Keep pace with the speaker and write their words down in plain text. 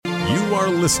You are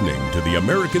listening to the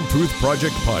American Truth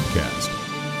Project podcast.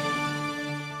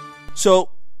 So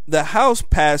the House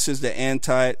passes the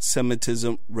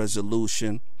anti-Semitism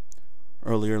resolution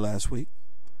earlier last week.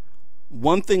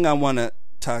 One thing I want to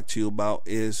talk to you about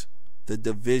is the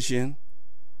division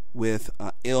with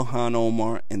Ilhan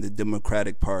Omar and the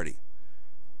Democratic Party.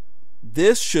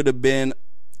 This should have been,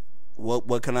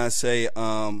 what can I say,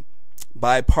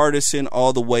 bipartisan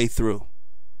all the way through.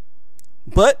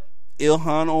 But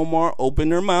Ilhan Omar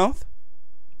opened her mouth,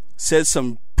 said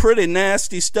some pretty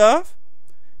nasty stuff,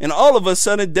 and all of a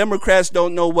sudden Democrats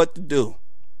don't know what to do.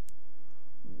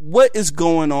 What is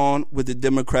going on with the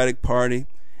Democratic Party,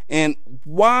 and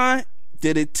why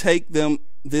did it take them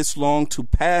this long to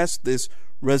pass this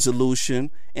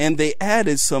resolution? And they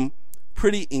added some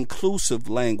pretty inclusive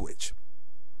language.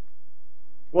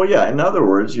 Well, yeah, in other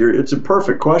words, it's a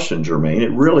perfect question, Jermaine.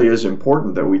 It really is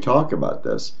important that we talk about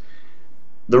this.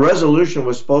 The resolution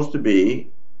was supposed to be,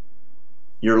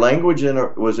 your language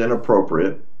was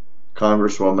inappropriate,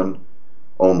 Congresswoman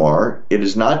Omar. It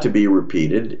is not to be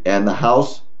repeated, and the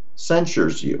House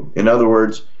censures you. In other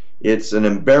words, it's an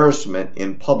embarrassment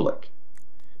in public.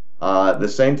 The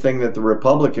same thing that the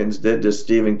Republicans did to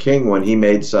Stephen King when he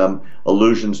made some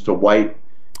allusions to white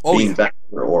valor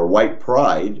or white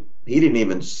pride. He didn't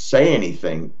even say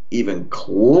anything even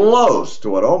close to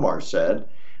what Omar said.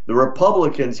 The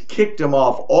Republicans kicked him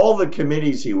off all the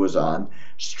committees he was on,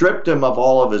 stripped him of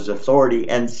all of his authority,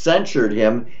 and censured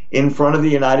him in front of the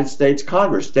United States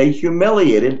Congress. They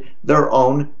humiliated their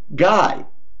own guy.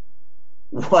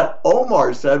 What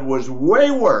Omar said was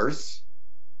way worse,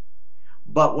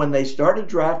 but when they started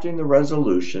drafting the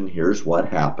resolution, here's what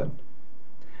happened.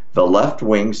 The left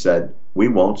wing said, we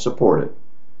won't support it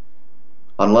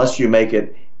unless you make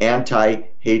it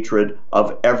anti-hatred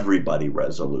of everybody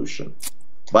resolution.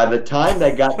 By the time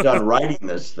they got done writing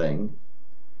this thing,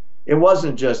 it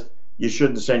wasn't just you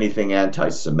shouldn't say anything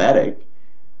anti-Semitic.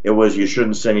 It was you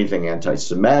shouldn't say anything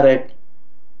anti-Semitic,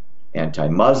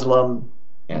 anti-Muslim,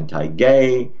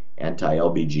 anti-gay,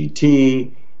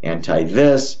 anti-LGBT,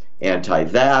 anti-this,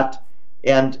 anti-that.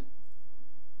 And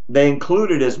they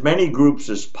included as many groups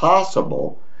as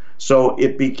possible. So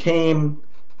it became,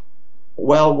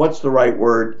 well, what's the right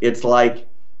word? It's like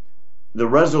the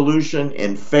resolution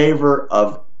in favor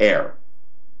of air,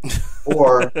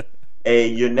 or a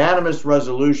unanimous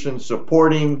resolution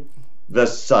supporting the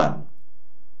sun.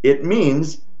 It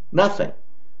means nothing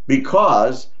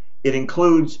because it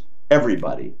includes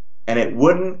everybody, and it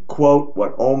wouldn't quote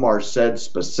what Omar said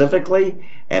specifically,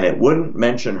 and it wouldn't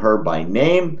mention her by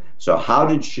name. So how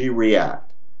did she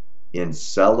react? In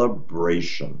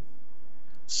celebration,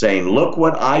 saying, look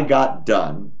what I got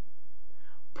done.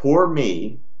 Poor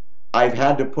me. I've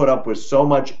had to put up with so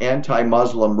much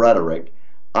anti-Muslim rhetoric.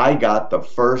 I got the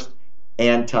first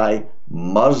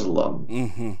anti-Muslim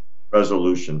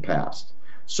resolution passed.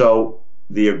 So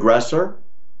the aggressor,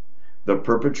 the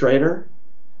perpetrator,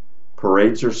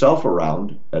 parades herself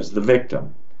around as the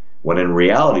victim, when in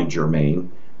reality, Jermaine,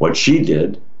 what she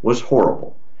did was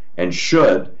horrible and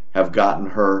should have gotten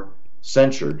her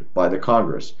censured by the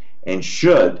Congress and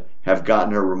should have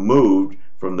gotten her removed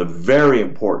from the very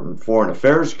important Foreign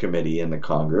Affairs Committee in the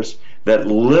Congress that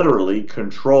literally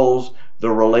controls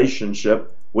the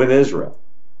relationship with Israel.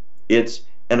 It's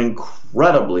an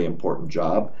incredibly important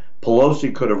job.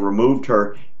 Pelosi could have removed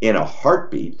her in a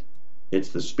heartbeat. It's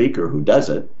the Speaker who does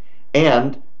it.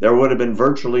 And there would have been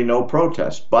virtually no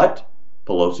protest. But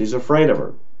Pelosi's afraid of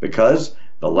her because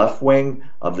the left wing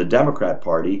of the Democrat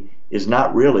Party is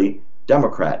not really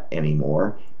Democrat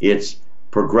anymore. It's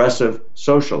progressive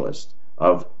socialist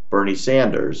of Bernie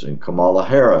Sanders and Kamala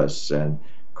Harris and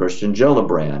Christian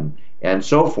Gillibrand and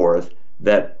so forth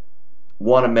that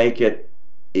want to make it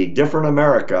a different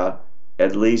America,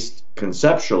 at least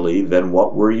conceptually, than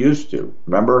what we're used to.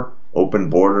 Remember, open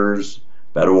borders.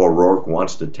 Beto O'Rourke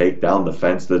wants to take down the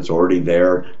fence that's already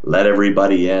there, let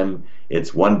everybody in.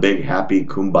 It's one big happy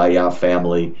kumbaya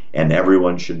family, and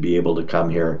everyone should be able to come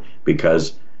here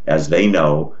because, as they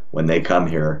know, when they come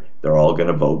here, they're all going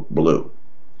to vote blue.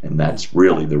 And that's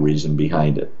really the reason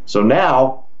behind it. So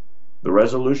now the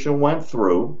resolution went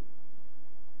through.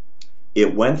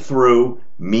 It went through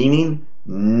meaning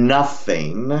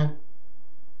nothing.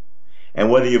 And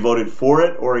whether you voted for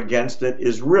it or against it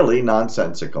is really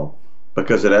nonsensical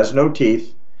because it has no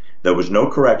teeth. There was no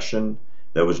correction.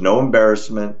 There was no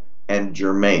embarrassment. And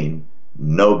Jermaine,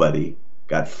 nobody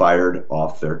got fired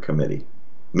off their committee.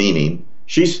 Meaning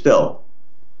she's still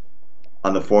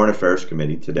on the Foreign Affairs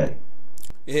Committee today.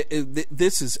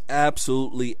 This is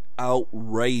absolutely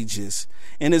outrageous,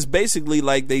 and it's basically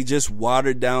like they just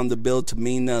watered down the bill to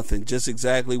mean nothing. Just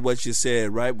exactly what you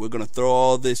said, right? We're going to throw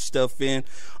all this stuff in,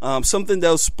 something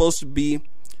that was supposed to be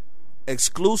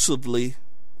exclusively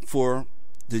for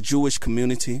the Jewish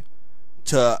community,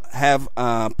 to have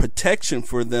protection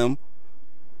for them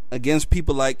against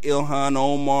people like Ilhan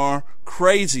Omar,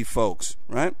 crazy folks,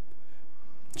 right?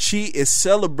 She is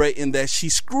celebrating that she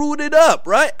screwed it up,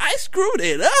 right? I screwed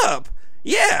it up.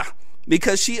 Yeah.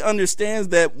 Because she understands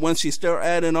that when she start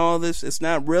adding all this, it's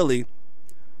not really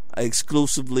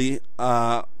exclusively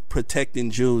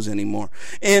protecting Jews anymore.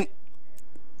 And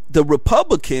the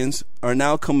Republicans are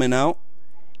now coming out,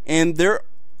 and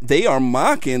they are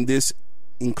mocking this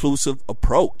inclusive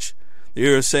approach.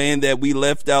 They're saying that we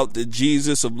left out the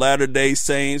Jesus of Latter-day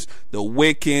Saints, the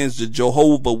Wiccans, the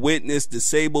Jehovah Witness,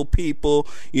 disabled people,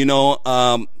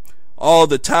 all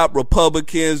the top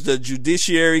Republicans, the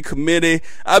Judiciary Committee.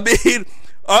 I mean,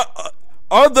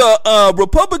 are the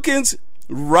Republicans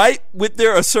right with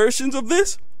their assertions of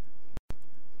this?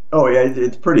 Oh, yeah,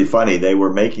 it's pretty funny. They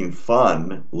were making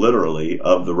fun, literally,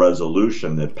 of the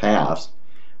resolution that passed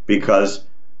because,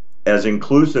 as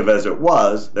inclusive as it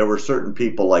was, there were certain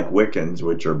people like Wiccans,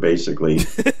 which are basically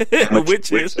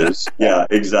witches. Yeah,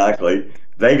 exactly.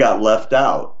 They got left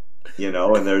out,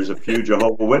 and there's a few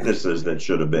Jehovah's Witnesses that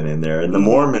should have been in there, and the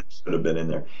Mormons should have been in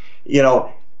there.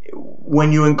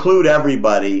 When you include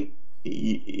everybody,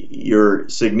 your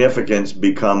significance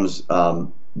becomes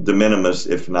de minimis,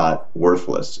 if not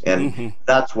worthless. And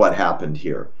that's what happened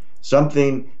here.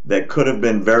 Something that could have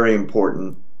been very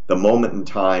important, the moment in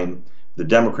time, the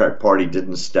Democrat Party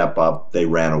didn't step up. They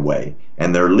ran away.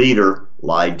 And their leader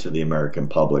lied to the American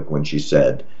public when she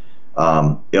said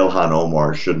Ilhan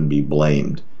Omar shouldn't be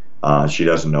blamed. She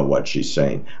doesn't know what she's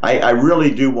saying. I really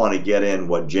do want to get in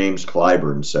what James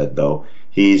Clyburn said, though.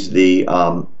 He's the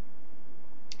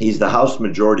House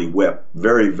Majority Whip.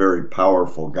 Very, very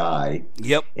powerful guy.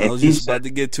 Yep, and I was just about to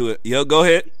get to it. Yo, go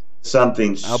ahead. I'll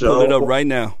pull it up right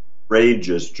now.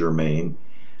 Outrageous, Jermaine.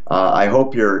 I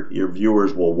hope your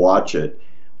viewers will watch it.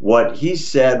 What he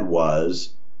said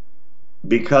was,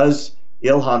 because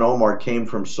Ilhan Omar came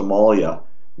from Somalia,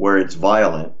 where it's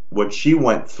violent, what she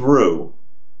went through,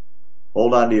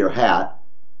 hold on to your hat,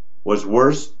 was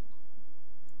worse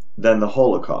than the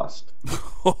Holocaust.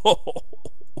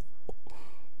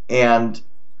 And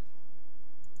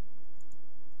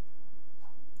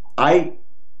I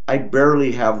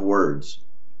barely have words.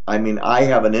 I mean, I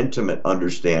have an intimate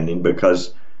understanding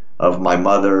because of my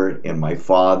mother and my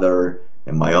father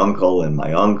and my uncle and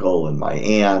my uncle and my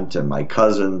aunt and my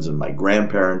cousins and my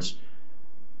grandparents.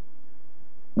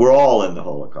 We're all in the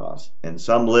Holocaust, and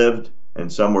some lived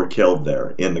and some were killed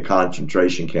there in the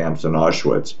concentration camps in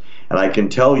Auschwitz. And I can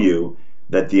tell you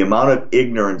that the amount of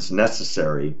ignorance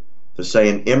necessary to say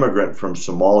an immigrant from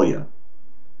Somalia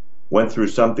went through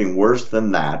something worse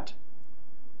than that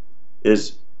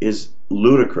is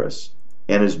ludicrous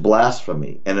and is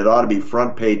blasphemy, and it ought to be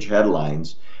front page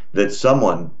headlines that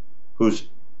someone who's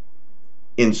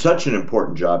in such an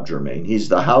important job, Jermaine, he's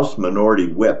the House Minority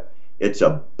Whip, it's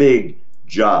a big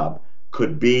job,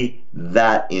 could be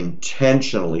that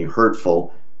intentionally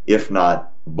hurtful, if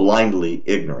not blindly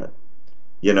ignorant.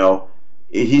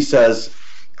 He says,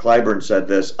 Clyburn said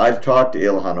this, I've talked to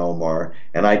Ilhan Omar,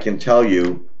 and I can tell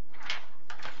you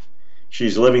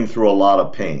she's living through a lot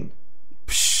of pain.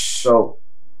 So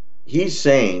he's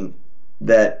saying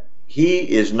that he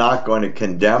is not going to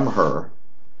condemn her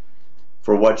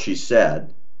for what she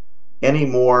said any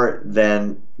more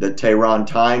than the Tehran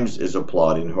Times is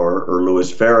applauding her, or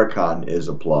Louis Farrakhan is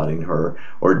applauding her,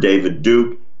 or David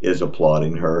Duke is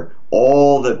applauding her.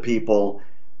 All the people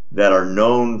that are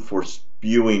known for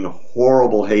spewing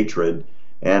horrible hatred,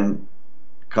 and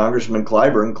Congressman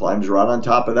Clyburn climbs right on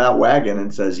top of that wagon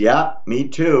and says, yeah, me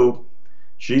too.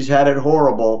 She's had it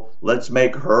horrible. Let's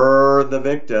make her the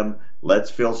victim.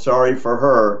 Let's feel sorry for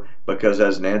her because,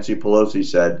 as Nancy Pelosi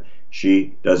said,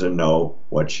 she doesn't know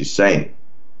what she's saying.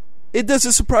 It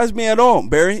doesn't surprise me at all,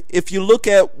 Barry. If you look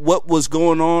at what was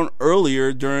going on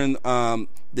earlier during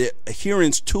the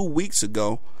hearings 2 weeks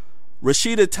ago,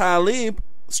 Rashida Tlaib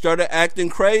started acting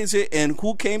crazy, and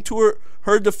who came to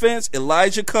her defense?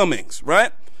 Elijah Cummings,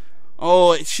 right?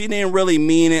 Oh, she didn't really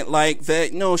mean it like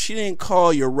that. No, she didn't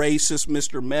call you racist,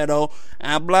 Mr. Meadow,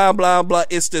 and blah, blah, blah.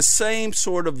 It's the same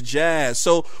sort of jazz.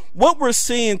 So what we're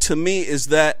seeing, to me, is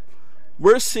that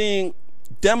we're seeing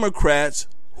Democrats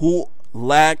who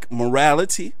lack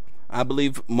morality. I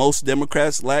believe most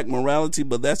Democrats lack morality,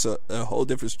 but that's a whole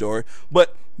different story.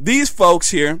 But these folks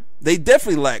here, they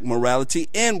definitely lack morality,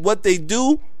 and what they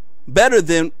do better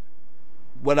than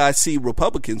what I see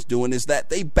Republicans doing is that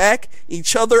they back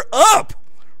each other up,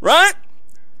 right?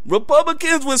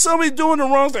 Republicans, when somebody's doing the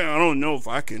wrong thing, I don't know if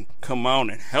I can come out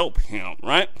and help him,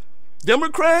 right?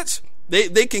 Democrats,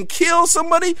 they can kill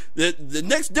somebody. The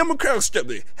next Democrat will step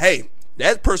in. Hey,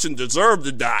 that person deserved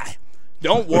to die.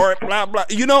 Don't worry, blah, blah.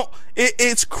 You know,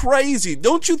 it's crazy.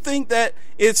 Don't you think that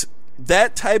it's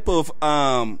that type of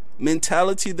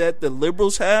mentality that the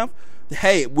liberals have?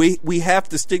 Hey, we have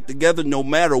to stick together no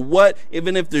matter what,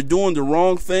 even if they're doing the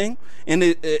wrong thing, and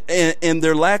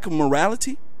their lack of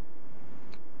morality?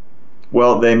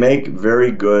 Well, they make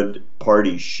very good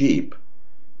party sheep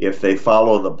if they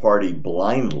follow the party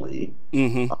blindly,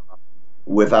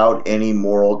 without any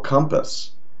moral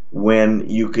compass. When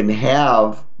you can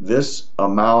have this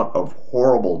amount of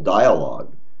horrible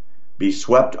dialogue be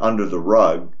swept under the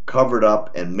rug, covered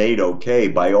up, and made okay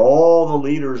by all the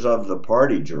leaders of the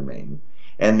party, Jermaine,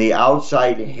 and the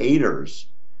outside haters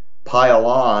pile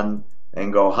on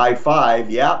and go, high five,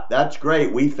 yeah, that's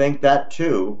great, we think that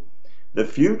too. The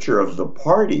future of the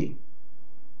party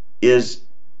is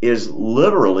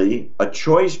literally a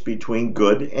choice between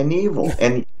good and evil.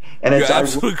 And it's You're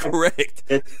absolutely correct.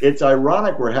 It's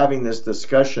ironic we're having this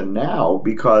discussion now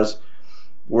because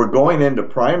we're going into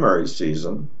primary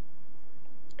season,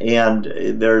 and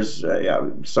there's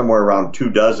somewhere around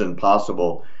 24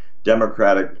 possible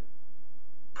Democratic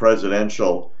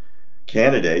presidential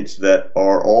candidates that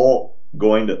are all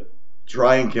going to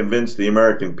try and convince the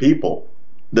American people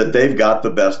that they've got the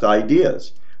best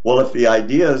ideas. Well, if the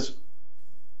ideas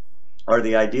are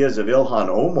the ideas of Ilhan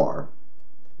Omar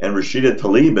and Rashida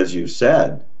Tlaib, as you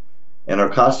said, and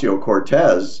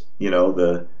Ocasio-Cortez, you know,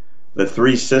 the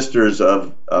three sisters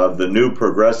of the new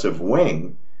progressive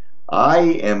wing, I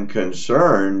am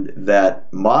concerned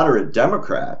that moderate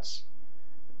Democrats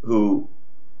who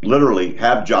literally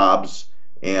have jobs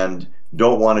and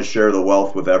don't want to share the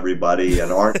wealth with everybody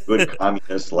and aren't good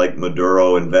communists like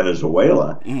Maduro in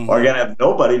Venezuela are going to have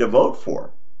nobody to vote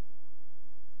for.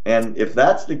 And if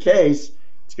that's the case,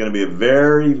 it's going to be a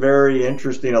very, very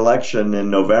interesting election in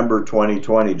November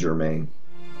 2020, Jermaine.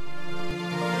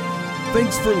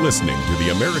 Thanks for listening to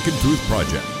the American Truth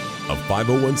Project, a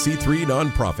 501c3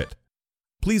 nonprofit.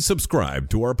 Please subscribe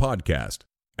to our podcast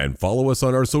and follow us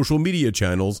on our social media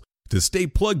channels to stay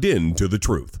plugged in to the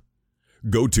truth.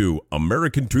 Go to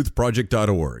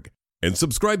americantruthproject.org and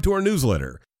subscribe to our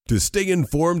newsletter to stay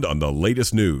informed on the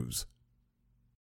latest news.